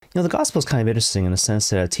The gospel is kind of interesting in the sense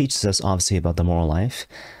that it teaches us obviously about the moral life,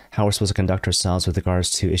 how we're supposed to conduct ourselves with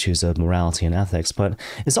regards to issues of morality and ethics, but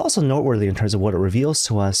it's also noteworthy in terms of what it reveals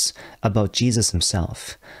to us about Jesus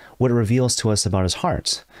himself, what it reveals to us about his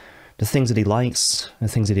heart, the things that he likes, the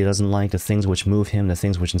things that he doesn't like, the things which move him, the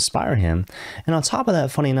things which inspire him, and on top of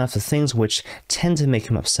that, funny enough, the things which tend to make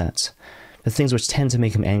him upset, the things which tend to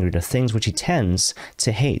make him angry, the things which he tends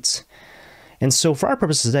to hate. And so for our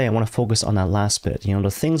purposes today, I want to focus on that last bit,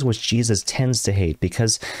 the things which Jesus tends to hate,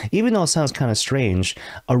 because even though it sounds kind of strange,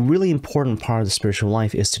 a really important part of the spiritual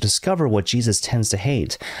life is to discover what Jesus tends to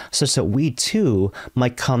hate, such that we too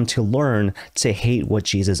might come to learn to hate what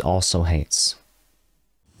Jesus also hates.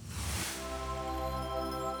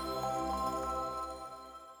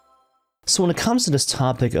 So when it comes to this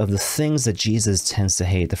topic of the things that Jesus tends to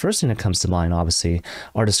hate, the first thing that comes to mind, obviously,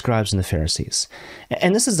 are the scribes and the Pharisees.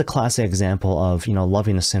 And this is the classic example of,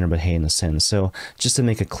 loving the sinner but hating the sin. So just to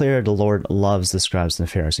make it clear, the Lord loves the scribes and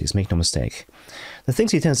the Pharisees, make no mistake. The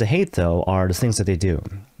things he tends to hate, though, are the things that they do,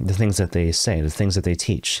 the things that they say, the things that they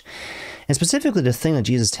teach. And specifically, the thing that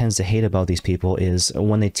Jesus tends to hate about these people is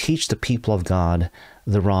when they teach the people of God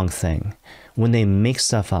the wrong thing, when they make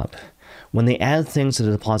stuff up, when they add things to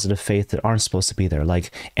the deposit of faith that aren't supposed to be there,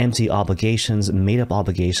 like empty obligations, made-up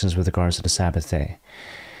obligations with regards to the Sabbath day.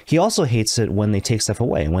 He also hates it when they take stuff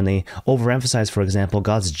away, when they overemphasize, for example,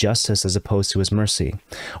 God's justice as opposed to his mercy,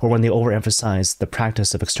 or when they overemphasize the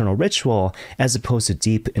practice of external ritual as opposed to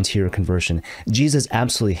deep interior conversion. Jesus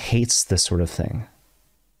absolutely hates this sort of thing.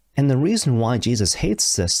 And the reason why Jesus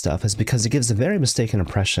hates this stuff is because it gives a very mistaken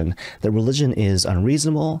impression that religion is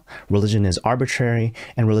unreasonable, religion is arbitrary,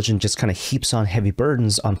 and religion just kind of heaps on heavy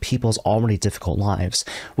burdens on people's already difficult lives,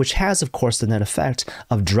 which has, of course, the net effect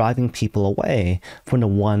of driving people away from the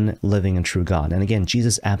one living and true God. And again,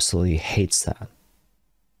 Jesus absolutely hates that.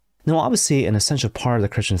 Now, obviously, an essential part of the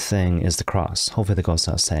Christian thing is the cross. Hopefully that goes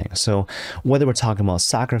without saying. So whether we're talking about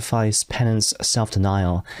sacrifice, penance,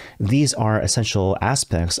 self-denial, these are essential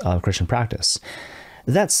aspects of Christian practice.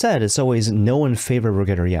 That said, it's always no in favor,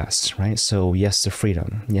 regret, or yes, right? So yes to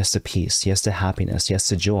freedom, yes to peace, yes to happiness, yes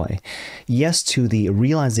to joy, yes to the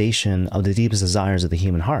realization of the deepest desires of the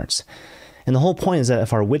human heart. And the whole point is that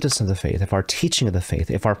if our witness of the faith, if our teaching of the faith,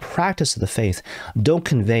 if our practice of the faith don't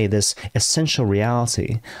convey this essential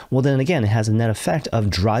reality, well then again, it has a net effect of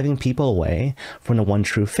driving people away from the one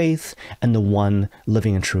true faith and the one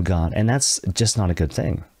living and true God. And that's just not a good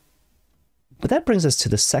thing. But that brings us to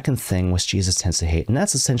the second thing which Jesus tends to hate, and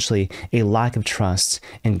that's essentially a lack of trust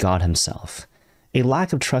in God himself. A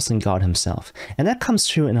lack of trust in God himself. And that comes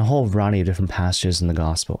through in a whole variety of different passages in the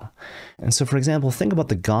gospel. And so, for example, think about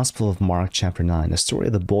the Gospel of Mark chapter 9, the story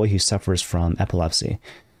of the boy who suffers from epilepsy.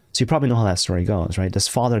 So you probably know how that story goes, right? This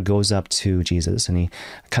father goes up to Jesus and he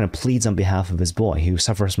kind of pleads on behalf of his boy who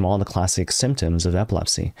suffers from all the classic symptoms of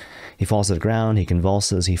epilepsy. He falls to the ground, he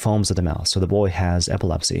convulses, he foams at the mouth. So the boy has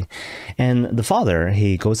epilepsy. And the father,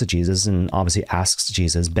 he goes to Jesus and obviously asks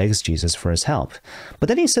Jesus, begs Jesus for his help. But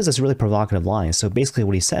then he says this really provocative line. So basically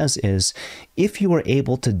what he says is, if you are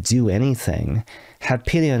able to do anything, have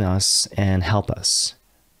pity on us and help us.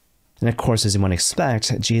 And of course, as you might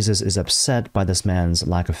expect, Jesus is upset by this man's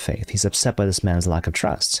lack of faith. He's upset by this man's lack of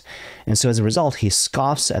trust. And so as a result, he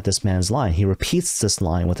scoffs at this man's line. He repeats this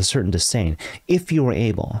line with a certain disdain, if you were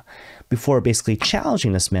able, before basically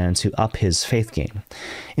challenging this man to up his faith game.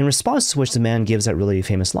 In response to which the man gives that really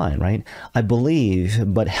famous line, right? I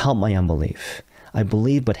believe, but help my unbelief. I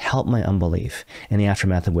believe, but help my unbelief. In the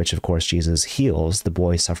aftermath of which, of course, Jesus heals the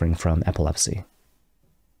boy suffering from epilepsy.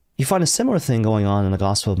 You find a similar thing going on in the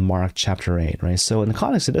Gospel of Mark chapter 8, right? So in the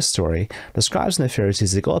context of this story, the scribes and the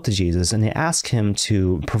Pharisees, they go up to Jesus and they ask him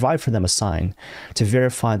to provide for them a sign to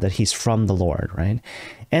verify that he's from the Lord, right?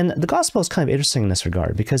 And the Gospel is kind of interesting in this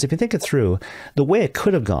regard, because if you think it through, the way it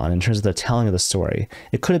could have gone in terms of the telling of the story,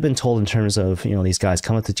 it could have been told in terms of, these guys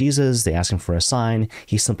come up to Jesus, they ask him for a sign,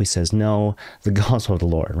 he simply says no, the Gospel of the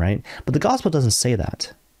Lord, right? But the Gospel doesn't say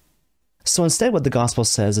that. So instead what the gospel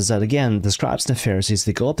says is that, again, the scribes and the Pharisees,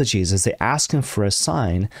 they go up to Jesus, they ask him for a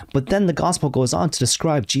sign, but then the gospel goes on to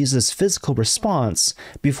describe Jesus' physical response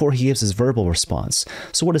before he gives his verbal response.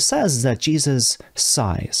 So what it says is that Jesus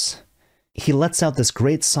sighs. He lets out this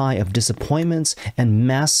great sigh of disappointment and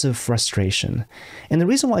massive frustration. And the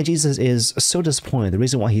reason why Jesus is so disappointed, the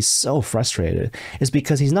reason why he's so frustrated, is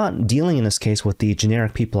because he's not dealing in this case with the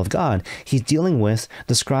generic people of God. He's dealing with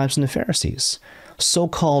the scribes and the Pharisees,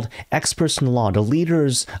 so-called experts in the law, the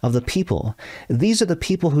leaders of the people. These are the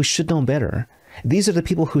people who should know better. These are the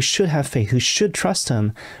people who should have faith, who should trust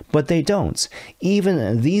him, but they don't.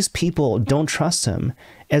 Even these people don't trust him,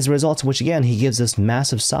 as a result of which, again, he gives this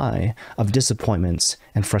massive sigh of disappointment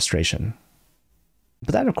and frustration.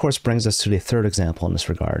 But that, of course, brings us to the third example in this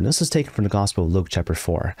regard. And this is taken from the Gospel of Luke chapter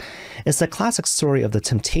 4. It's the classic story of the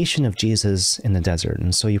temptation of Jesus in the desert.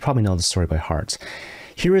 And so you probably know the story by heart.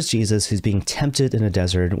 Here is Jesus who's being tempted in a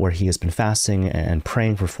desert where he has been fasting and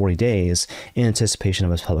praying for 40 days in anticipation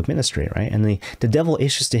of his public ministry, right? And the devil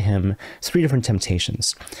issues to him 3 different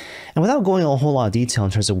temptations. And without going into a whole lot of detail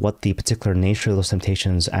in terms of what the particular nature of those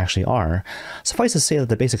temptations actually are, suffice to say that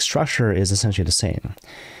the basic structure is essentially the same.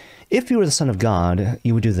 If you were the Son of God,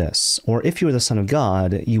 you would do this. Or if you were the Son of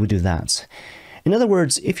God, you would do that. In other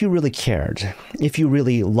words, if you really cared, if you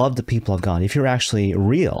really loved the people of God, if you're actually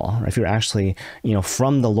real, if you're actually,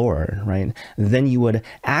 from the Lord, right, then you would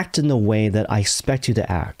act in the way that I expect you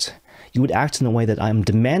to act. You would act in the way that I'm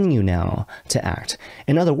demanding you now to act.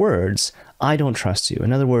 In other words, I don't trust you.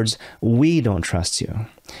 In other words, we don't trust you.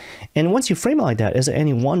 And once you frame it like that, is it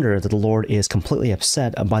any wonder that the Lord is completely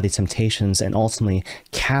upset by the temptations and ultimately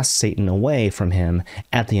casts Satan away from him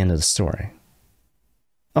at the end of the story?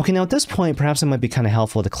 Okay, now at this point, perhaps it might be kind of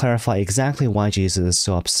helpful to clarify exactly why Jesus is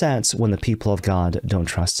so upset when the people of God don't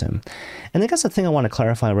trust him. And I guess the thing I want to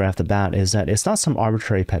clarify right off the bat is that it's not some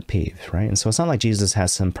arbitrary pet peeve, right? And so it's not like Jesus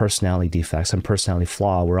has some personality defect, some personality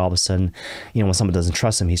flaw where all of a sudden, when someone doesn't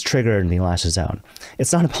trust him, he's triggered and he lashes out.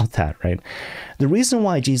 It's not about that, right? The reason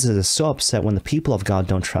why Jesus is so upset when the people of God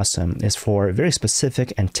don't trust him is for very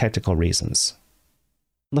specific and technical reasons.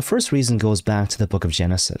 The first reason goes back to the book of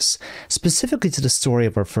Genesis, specifically to the story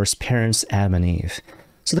of our first parents, Adam and Eve.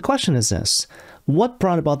 So the question is this: what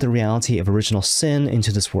brought about the reality of original sin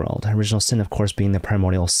into this world? Original sin, of course, being the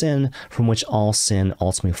primordial sin from which all sin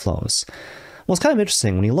ultimately flows. Well, it's kind of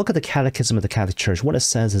interesting. When you look at the Catechism of the Catholic Church, what it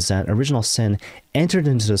says is that original sin entered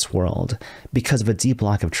into this world because of a deep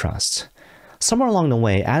lack of trust. Somewhere along the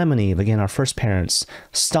way, Adam and Eve, again, our first parents,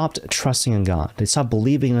 stopped trusting in God. They stopped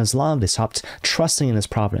believing in his love. They stopped trusting in his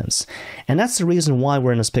providence. And that's the reason why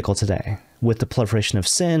we're in this pickle today, with the proliferation of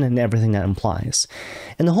sin and everything that implies.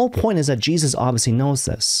 And the whole point is that Jesus obviously knows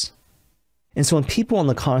this. And so when people in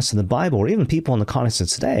the context of the Bible, or even people in the context of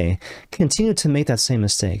today, continue to make that same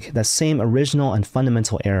mistake, that same original and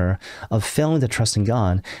fundamental error of failing to trust in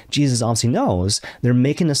God, Jesus obviously knows they're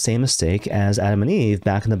making the same mistake as Adam and Eve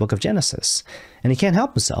back in the book of Genesis. And he can't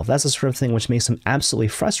help himself. That's the sort of thing which makes him absolutely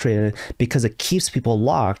frustrated because it keeps people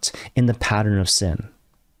locked in the pattern of sin.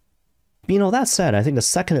 But that said, I think the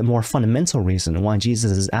second and more fundamental reason why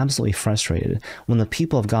Jesus is absolutely frustrated when the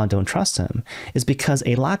people of God don't trust him is because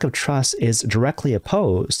a lack of trust is directly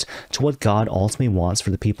opposed to what God ultimately wants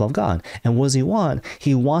for the people of God. And what does he want?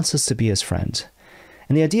 He wants us to be his friend.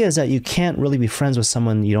 And the idea is that you can't really be friends with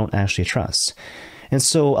someone you don't actually trust. And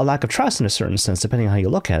so a lack of trust in a certain sense, depending on how you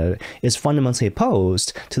look at it, is fundamentally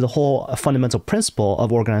opposed to the whole fundamental principle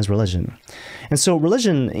of organized religion. And so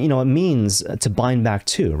religion, it means to bind back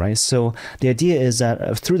to, right? So the idea is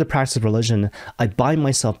that through the practice of religion, I bind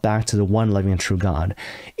myself back to the one living and true God,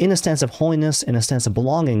 in a stance of holiness, in a stance of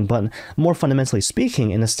belonging, but more fundamentally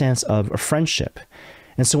speaking, in a stance of friendship.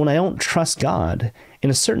 And so when I don't trust God, in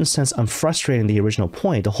a certain sense, I'm frustrating the original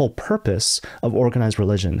point, the whole purpose of organized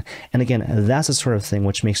religion. And again, that's the sort of thing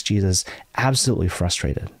which makes Jesus absolutely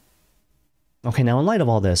frustrated. Okay, now in light of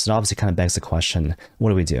all this, it obviously kind of begs the question, what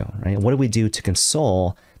do we do, right? What do we do to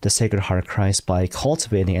console the Sacred Heart of Christ by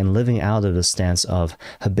cultivating and living out of the stance of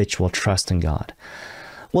habitual trust in God?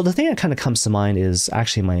 Well, the thing that kind of comes to mind is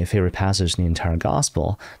actually my favorite passage in the entire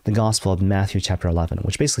Gospel, the Gospel of Matthew chapter 11,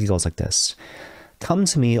 which basically goes like this: "Come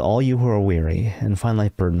to me, all you who are weary, and find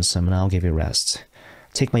life burdensome, and I'll give you rest.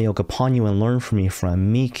 Take my yoke upon you and learn from me, for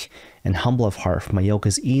I'm meek and humble of heart, for my yoke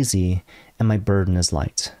is easy and my burden is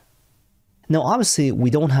light." Now, obviously, we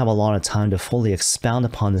don't have a lot of time to fully expound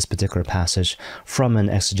upon this particular passage from an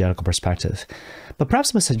exegetical perspective. But perhaps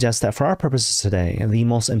I'm going to suggest that for our purposes today, the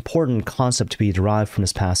most important concept to be derived from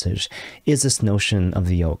this passage is this notion of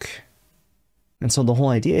the yoke. And so the whole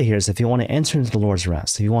idea here is if you want to enter into the Lord's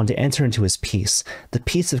rest, if you want to enter into his peace, the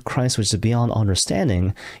peace of Christ which is beyond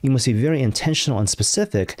understanding, you must be very intentional and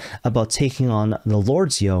specific about taking on the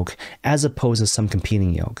Lord's yoke as opposed to some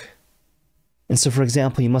competing yoke. And so, for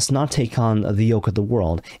example, you must not take on the yoke of the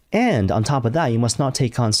world. And on top of that, you must not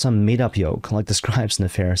take on some made-up yoke like the scribes and the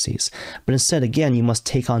Pharisees. But instead, again, you must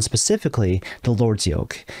take on specifically the Lord's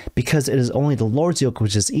yoke, because it is only the Lord's yoke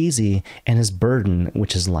which is easy and his burden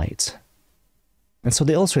which is light. And so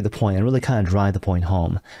to illustrate the point and really kind of drive the point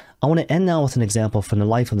home, I want to end now with an example from the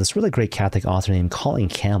life of this really great Catholic author named Colleen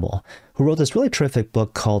Campbell, who wrote this really terrific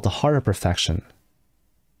book called The Heart of Perfection.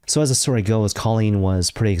 So as the story goes, Colleen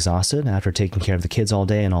was pretty exhausted after taking care of the kids all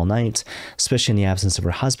day and all night, especially in the absence of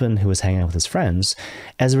her husband who was hanging out with his friends,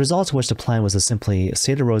 as a result of which the plan was to simply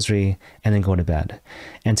say the rosary and then go to bed,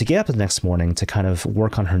 and to get up the next morning to kind of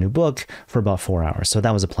work on her new book for about 4 hours. So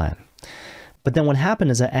that was a plan. But then what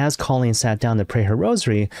happened is that as Colleen sat down to pray her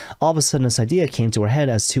rosary, all of a sudden this idea came to her head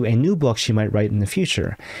as to a new book she might write in the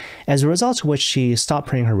future. As a result of which she stopped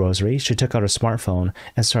praying her rosary, she took out her smartphone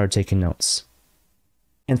and started taking notes.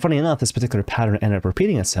 And funny enough, this particular pattern ended up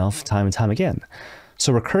repeating itself time and time again.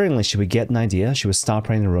 So recurringly, she would get an idea, she would stop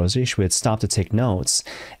praying the rosary, she would stop to take notes,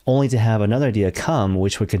 only to have another idea come,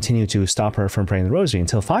 which would continue to stop her from praying the rosary,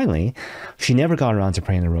 until finally, she never got around to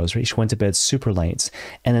praying the rosary. She went to bed super late,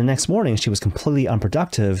 and the next morning, she was completely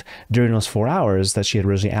unproductive during those 4 hours that she had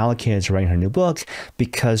originally allocated to writing her new book,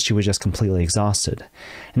 because she was just completely exhausted.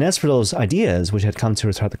 And as for those ideas, which had come to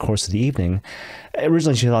her throughout the course of the evening,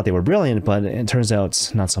 originally she thought they were brilliant, but it turns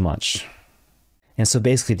out not so much. And so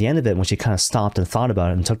basically at the end of it, when she kind of stopped and thought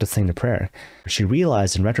about it and took the thing to prayer, she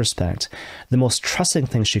realized in retrospect, the most trusting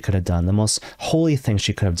thing she could have done, the most holy thing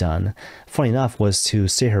she could have done, funny enough, was to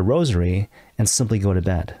say her rosary and simply go to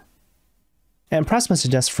bed. And perhaps I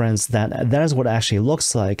suggest, friends, that that is what it actually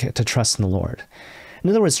looks like to trust in the Lord. In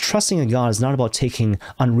other words, trusting in God is not about taking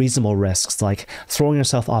unreasonable risks, like throwing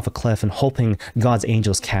yourself off a cliff and hoping God's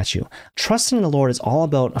angels catch you. Trusting in the Lord is all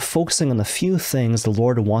about focusing on the few things the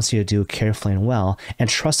Lord wants you to do carefully and well, and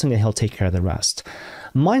trusting that He'll take care of the rest.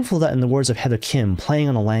 Mindful that in the words of Heather Kim, playing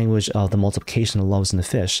on the language of the multiplication of the loaves and the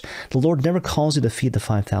fish, the Lord never calls you to feed the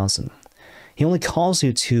 5,000. He only calls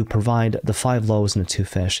you to provide the 5 loaves and the 2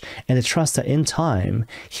 fish, and to trust that in time,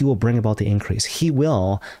 He will bring about the increase. He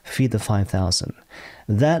will feed the 5,000.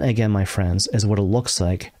 That, again, my friends, is what it looks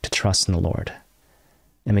like to trust in the Lord.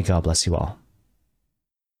 And may God bless you all.